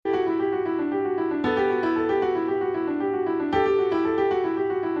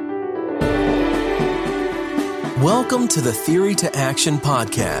Welcome to the Theory to Action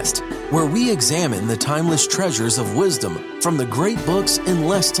podcast, where we examine the timeless treasures of wisdom from the great books in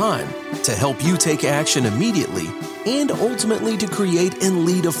less time to help you take action immediately and ultimately to create and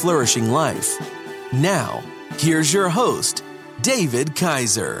lead a flourishing life. Now, here's your host, David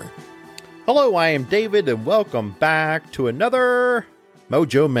Kaiser. Hello, I am David, and welcome back to another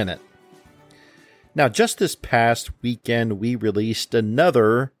Mojo Minute. Now, just this past weekend, we released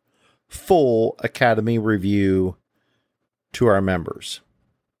another full Academy review to our members.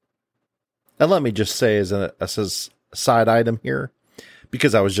 And let me just say as a side item here,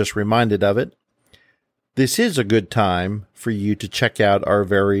 because I was just reminded of it, this is a good time for you to check out our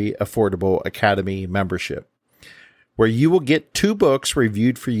very affordable Academy membership, where you will get 2 books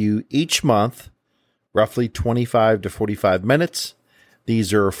reviewed for you each month, roughly 25 to 45 minutes.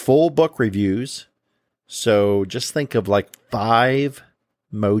 These are full book reviews, so just think of like 5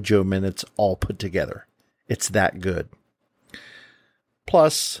 Mojo Minutes all put together. It's that good.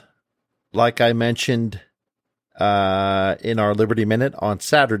 Plus, like I mentioned in our Liberty Minute on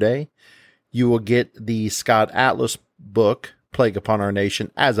Saturday, you will get the Scott Atlas book, Plague Upon Our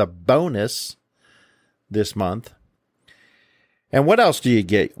Nation, as a bonus this month. And what else do you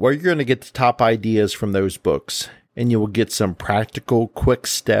get? Well, you're going to get the top ideas from those books, and you will get some practical, quick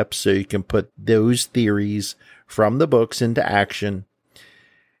steps so you can put those theories from the books into action.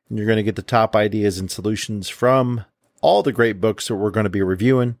 And you're going to get the top ideas and solutions from all the great books that we're going to be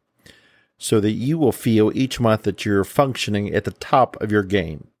reviewing so that you will feel each month that you're functioning at the top of your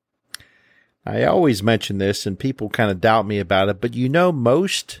game. I always mention this and people kind of doubt me about it, but you know,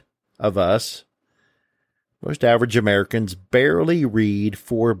 most of us, most average Americans barely read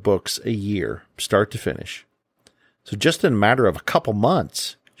 4 books a year, start to finish. So just in a matter of a couple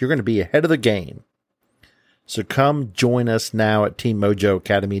months, you're going to be ahead of the game. So come join us now at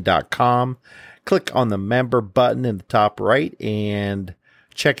TeamMojoAcademy.com. Click on the member button in the top right and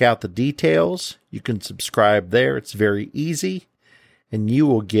check out the details. You can subscribe there. It's very easy. And you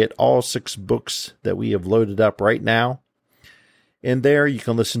will get all 6 books that we have loaded up right now. In there, you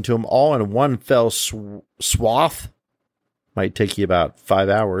can listen to them all in one fell swath. Might take you about 5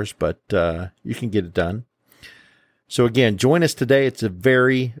 hours, but you can get it done. So again, join us today. It's a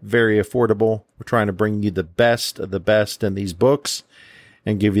very, very affordable. We're trying to bring you the best of the best in these books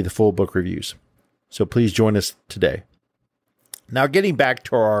and give you the full book reviews. So please join us today. Now, getting back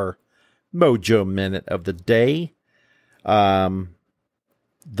to our Mojo Minute of the day. The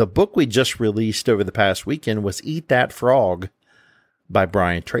book we just released over the past weekend was Eat That Frog by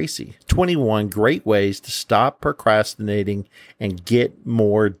Brian Tracy. 21 great ways to stop procrastinating and get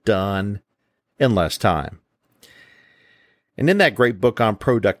more done in less time. And in that great book on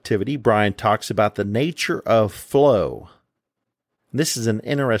productivity, Brian talks about the nature of flow. This is an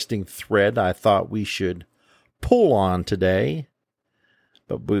interesting thread I thought we should pull on today.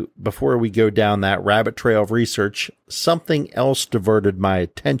 But before we go down that rabbit trail of research, something else diverted my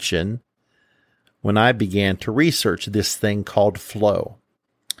attention when I began to research this thing called flow.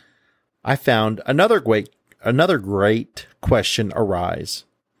 I found another great question arise.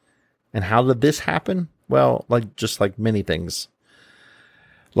 And how did this happen? Well, just like many things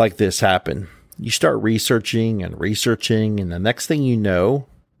like this happen. You start researching, and the next thing you know,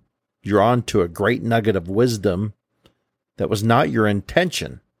 you're on to a great nugget of wisdom that was not your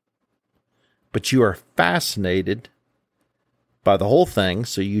intention. But you are fascinated by the whole thing,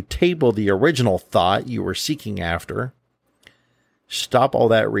 so you table the original thought you were seeking after, stop all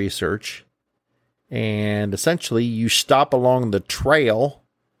that research, and essentially you stop along the trail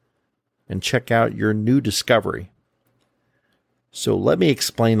and check out your new discovery. So let me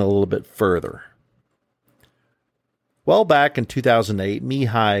explain a little bit further. Well, back in 2008,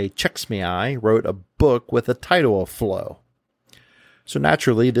 Mihai Csikszentmihalyi wrote a book with the title of Flow. So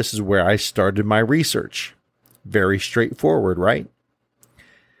naturally, this is where I started my research. Very straightforward, right?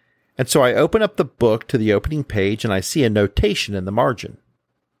 And so I open up the book to the opening page and I see a notation in the margin.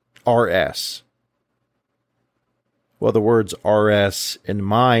 RS. Well, the words RS in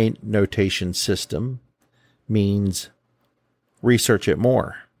my notation system means research it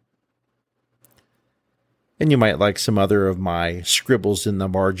more. And you might like some other of my scribbles in the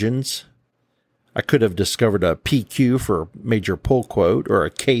margins. I could have discovered a PQ for major pull quote or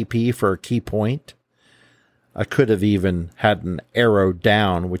a KP for a key point. I could have even had an arrow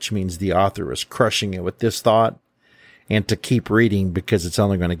down, which means the author is crushing it with this thought, and to keep reading because it's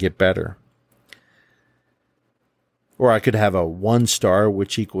only going to get better. Or I could have a 1-star,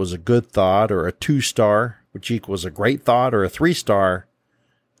 which equals a good thought, or a 2-star, which equals a great thought, or a 3-star,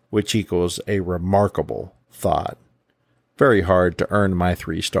 which equals a remarkable thought. Very hard to earn my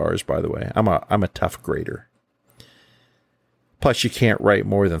 3 stars, by the way. I'm a tough grader. Plus, you can't write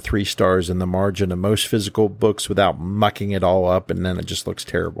more than 3 stars in the margin of most physical books without mucking it all up, and then it just looks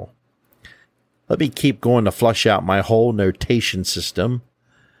terrible. Let me keep going to flush out my whole notation system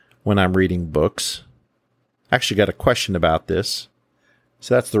when I'm reading books. I actually got a question about this,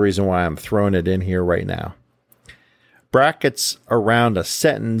 so that's the reason why I'm throwing it in here right now. Brackets around a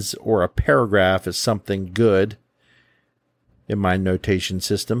sentence or a paragraph is something good in my notation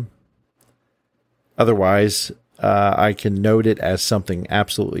system. Otherwise, I can note it as something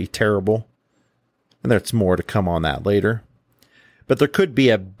absolutely terrible. And there's more to come on that later. But there could be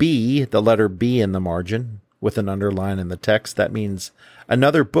a B, the letter B in the margin, with an underline in the text. That means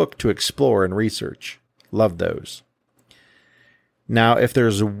another book to explore and research. Love those. Now, if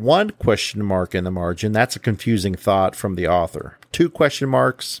there's 1 question mark in the margin, that's a confusing thought from the author. 2 question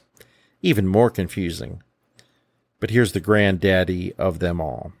marks, even more confusing. But here's the granddaddy of them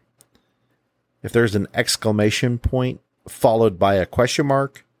all. If there's an exclamation point followed by a question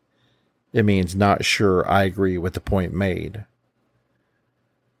mark, it means not sure I agree with the point made.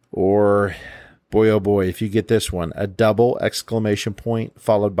 Or, boy oh boy, if you get this one, a double exclamation point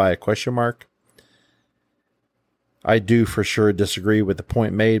followed by a question mark, I do for sure disagree with the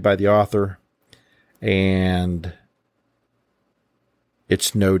point made by the author, and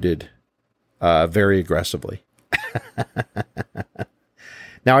it's noted very aggressively.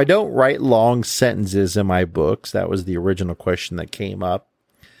 Now, I don't write long sentences in my books. That was the original question that came up.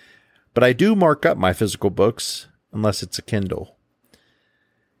 But I do mark up my physical books, unless it's a Kindle.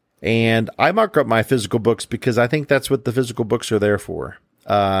 And I mark up my physical books because I think that's what the physical books are there for.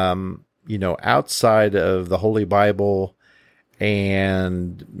 Outside of the Holy Bible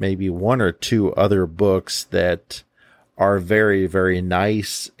and maybe 1 or 2 other books that are very, very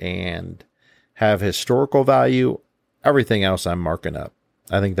nice and have historical value, everything else I'm marking up.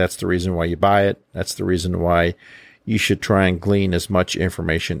 I think that's the reason why you buy it. That's the reason why you should try and glean as much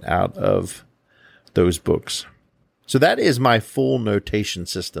information out of those books. So that is my full notation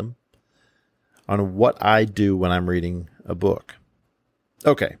system on what I do when I'm reading a book.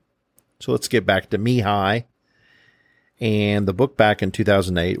 Okay, so let's get back to Mihai and the book back in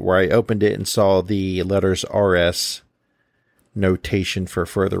 2008, where I opened it and saw the letters RS notation for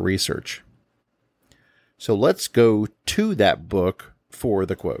further research. So let's go to that book for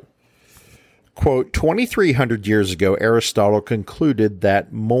the quote. Quote, 2,300 years ago, Aristotle concluded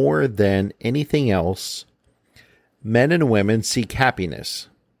that more than anything else, men and women seek happiness.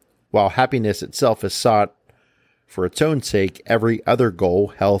 While happiness itself is sought for its own sake, every other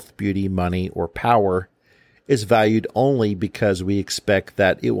goal, health, beauty, money, or power, is valued only because we expect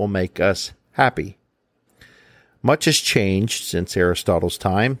that it will make us happy. Much has changed since Aristotle's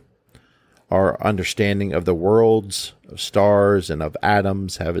time. Our understanding of the worlds, of stars, and of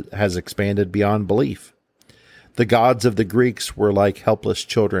atoms has expanded beyond belief. The gods of the Greeks were like helpless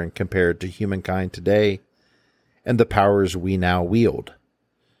children compared to humankind today and the powers we now wield.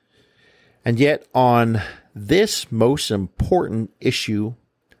 And yet, on this most important issue,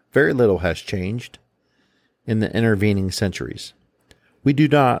 very little has changed in the intervening centuries. We do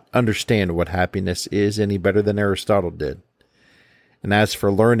not understand what happiness is any better than Aristotle did. And as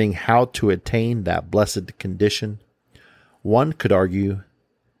for learning how to attain that blessed condition, one could argue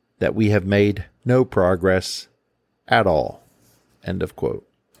that we have made no progress at all. End of quote.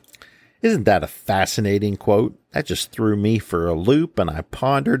 Isn't that a fascinating quote? That just threw me for a loop, and I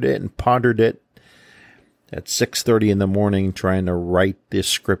pondered it at 6:30 in the morning trying to write this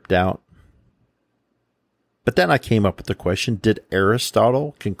script out. But then I came up with the question, did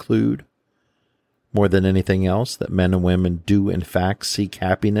Aristotle conclude more than anything else that men and women do in fact seek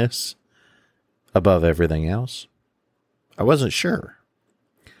happiness above everything else? I wasn't sure.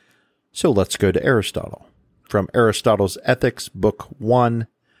 So let's go to Aristotle. From Aristotle's Ethics, Book 1,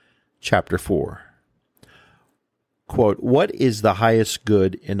 Chapter 4. Quote, what is the highest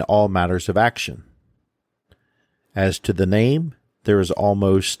good in all matters of action? As to the name, there is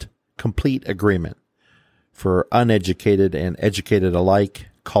almost complete agreement. For uneducated and educated alike,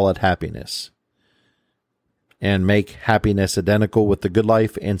 call it happiness, and make happiness identical with the good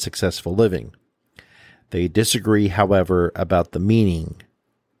life and successful living. They disagree, however, about the meaning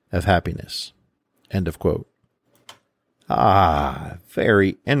of happiness. End of quote.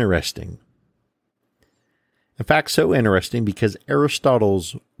 Very interesting. In fact, so interesting because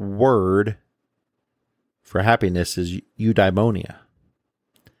Aristotle's word for happiness is eudaimonia.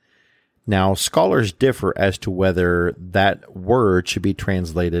 Now, scholars differ as to whether that word should be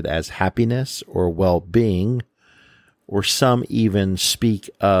translated as happiness or well-being, or some even speak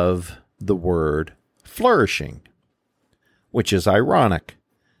of the word flourishing, which is ironic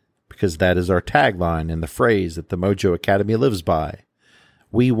because that is our tagline and the phrase that the Mojo Academy lives by.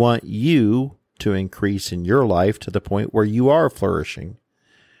 We want you to increase in your life to the point where you are flourishing,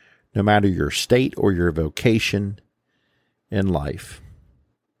 no matter your state or your vocation in life.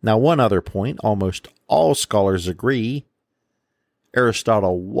 Now, one other point, almost all scholars agree,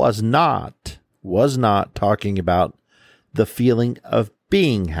 Aristotle was not talking about the feeling of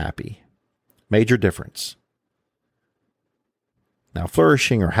being happy. Major difference. Now,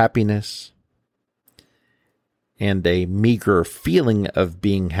 flourishing or happiness and a meager feeling of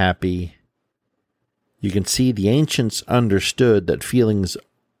being happy, you can see the ancients understood that feelings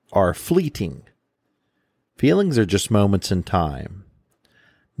are fleeting. Feelings are just moments in time,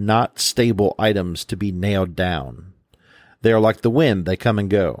 not stable items to be nailed down. They are like the wind, they come and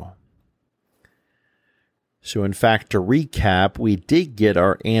go. So in fact, to recap, we did get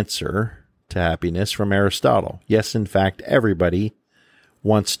our answer to happiness from Aristotle. Yes, in fact, everybody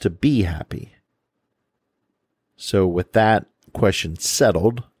wants to be happy. So with that question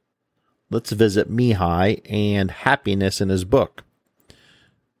settled, let's visit Mihai and happiness in his book.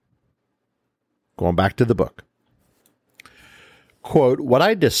 Going back to the book. Quote, "What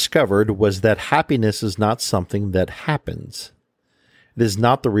I discovered was that happiness is not something that happens. It is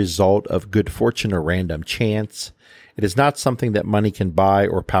not the result of good fortune or random chance. It is not something that money can buy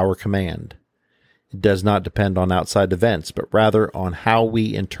or power command. It does not depend on outside events, but rather on how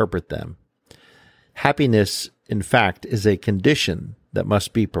we interpret them. Happiness, in fact, is a condition that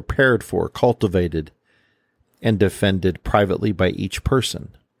must be prepared for, cultivated, and defended privately by each person.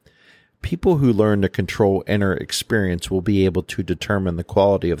 People who learn to control inner experience will be able to determine the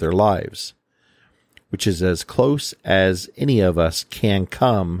quality of their lives, which is as close as any of us can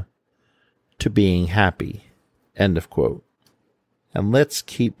come to being happy." End of quote. And let's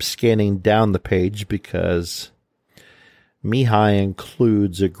keep scanning down the page because Mihai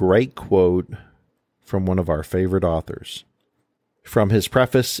includes a great quote from one of our favorite authors. From his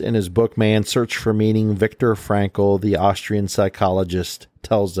preface in his book, Man's Search for Meaning, Viktor Frankl, the Austrian psychologist,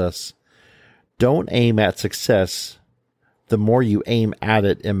 tells us, "Don't aim at success. The more you aim at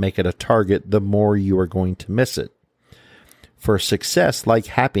it and make it a target, the more you are going to miss it. For success, like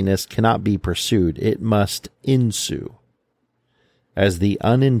happiness, cannot be pursued. It must ensue as the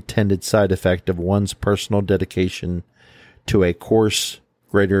unintended side effect of one's personal dedication to a course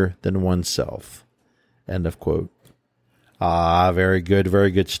greater than oneself." End of quote. Very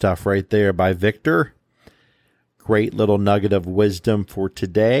good stuff right there by Victor. Great little nugget of wisdom for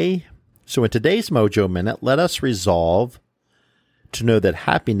today. So in today's Mojo Minute, let us resolve to know that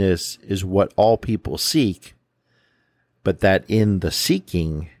happiness is what all people seek, but that in the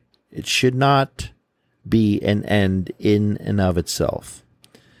seeking, it should not be an end in and of itself.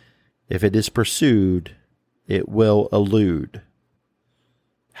 If it is pursued, it will elude.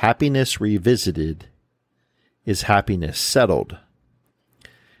 Happiness revisited is happiness settled,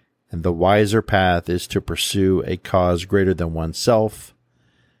 and the wiser path is to pursue a cause greater than oneself,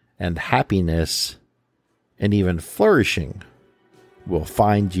 and happiness and even flourishing will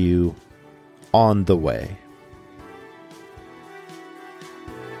find you on the way.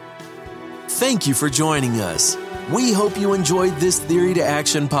 Thank you for joining us. We hope you enjoyed this Theory to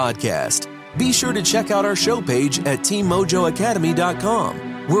Action podcast. Be sure to check out our show page at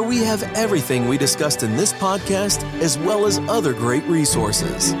teammojoacademy.com, where we have everything we discussed in this podcast, as well as other great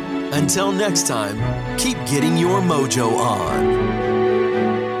resources. Until next time, keep getting your mojo on.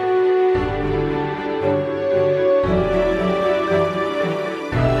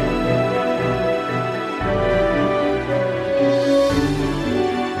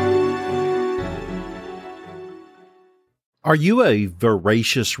 Are you a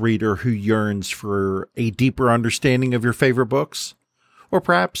voracious reader who yearns for a deeper understanding of your favorite books? Or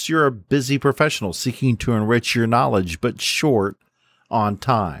perhaps you're a busy professional seeking to enrich your knowledge but short on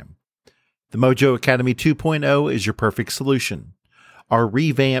time. The Mojo Academy 2.0 is your perfect solution. Our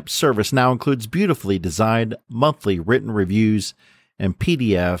revamped service now includes beautifully designed monthly written reviews and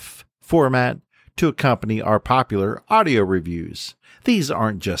PDF format to accompany our popular audio reviews. These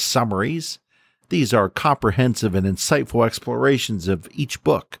aren't just summaries. These are comprehensive and insightful explorations of each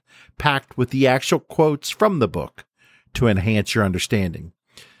book, packed with the actual quotes from the book to enhance your understanding.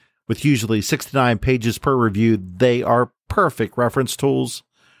 With usually 69 pages per review, they are perfect reference tools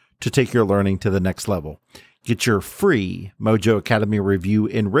to take your learning to the next level. Get your free Mojo Academy review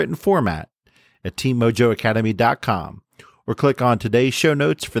in written format at teammojoacademy.com or click on today's show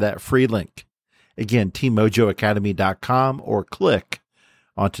notes for that free link. Again, teammojoacademy.com or click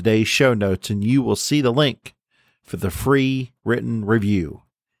on today's show notes and you will see the link for the free written review.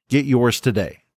 Get yours today.